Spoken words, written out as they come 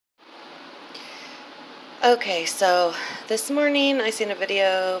Okay, so this morning I seen a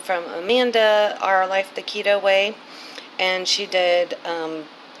video from Amanda, Our Life the Keto Way, and she did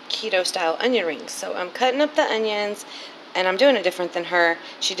keto style onion rings. So I'm cutting up the onions and I'm doing it different than her.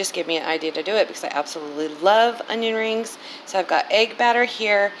 She just gave me an idea to do it because I absolutely love onion rings. So I've got egg batter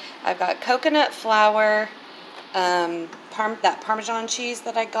here, I've got coconut flour, that Parmesan cheese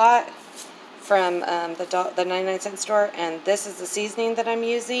that I got from the 99-cent store, and this is the seasoning that I'm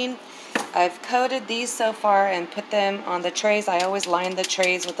using. I've coated these so far and put them on the trays. I always line the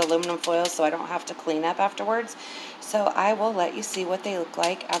trays with aluminum foil so I don't have to clean up afterwards. So I will let you see what they look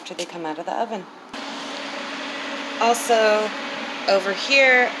like after they come out of the oven. Also, over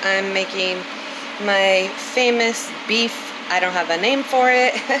here, I'm making my famous beef. I don't have a name for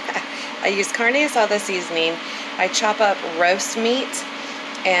it. I use carne asada seasoning. I chop up roast meat,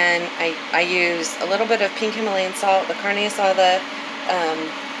 and I use a little bit of pink Himalayan salt, the carne asada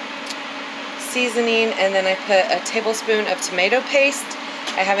seasoning, and then I put a tablespoon of tomato paste.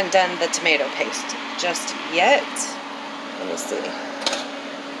 I haven't done the tomato paste just yet. Let me see.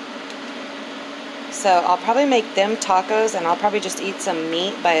 So I'll probably make them tacos, and I'll probably just eat some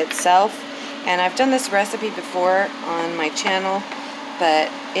meat by itself. And I've done this recipe before on my channel, but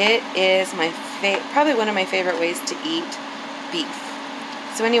it is probably one of my favorite ways to eat beef.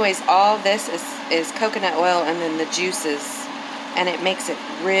 So anyways, all this is coconut oil and then the juices, and it makes it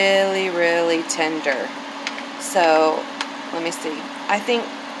really, really tender. So let me see. I think,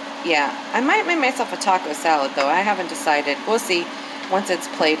 yeah, I might make myself a taco salad though. I haven't decided. We'll see once it's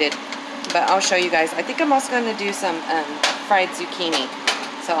plated. But I'll show you guys. I think I'm also going to do some fried zucchini.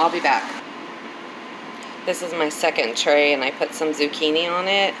 So I'll be back. This is my second tray, and I put some zucchini on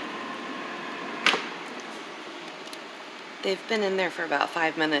it. They've been in there for about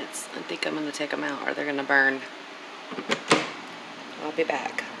 5 minutes. I think I'm going to take them out or they're going to burn. I'll be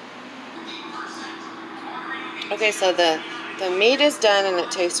back. Okay, so the meat is done and it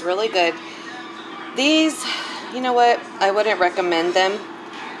tastes really good. These, you know what, I wouldn't recommend them.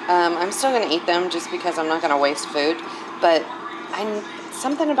 I'm still going to eat them just because I'm not going to waste food. But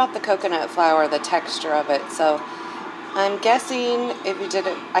something about the coconut flour, the texture of it. So I'm guessing if you did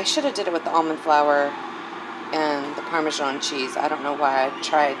it, I should have did it with the almond flour and the Parmesan cheese. I don't know why I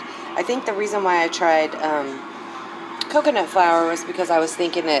tried. I think the reason why I tried coconut flour was because I was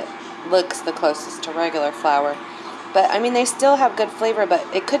thinking it looks the closest to regular flour. But I mean, they still have good flavor, but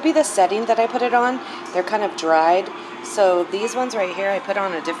it could be the setting that I put it on. They're kind of dried. So these ones right here I put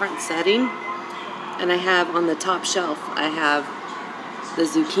on a different setting, and I have on the top shelf, I have the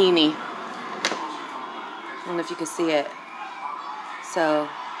zucchini. I don't know if you can see it. So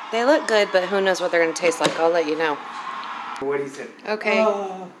they look good, but who knows what they're going to taste like. I'll let you know. What do you say? Okay.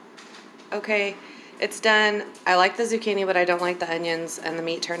 Okay, it's done. I like the zucchini, but I don't like the onions, and the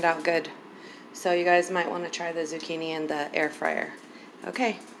meat turned out good. So you guys might want to try the zucchini in the air fryer.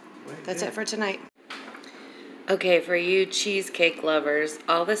 Okay, that's it for tonight. Okay, for you cheesecake lovers,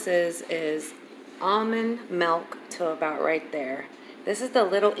 all this is almond milk to about right there. This is the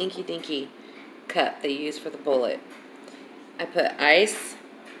little inky dinky cup they use for the bullet. I put ice,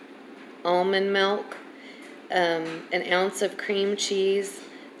 almond milk, an ounce of cream cheese,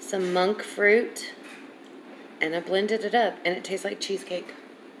 some monk fruit, and I blended it up, and it tastes like cheesecake.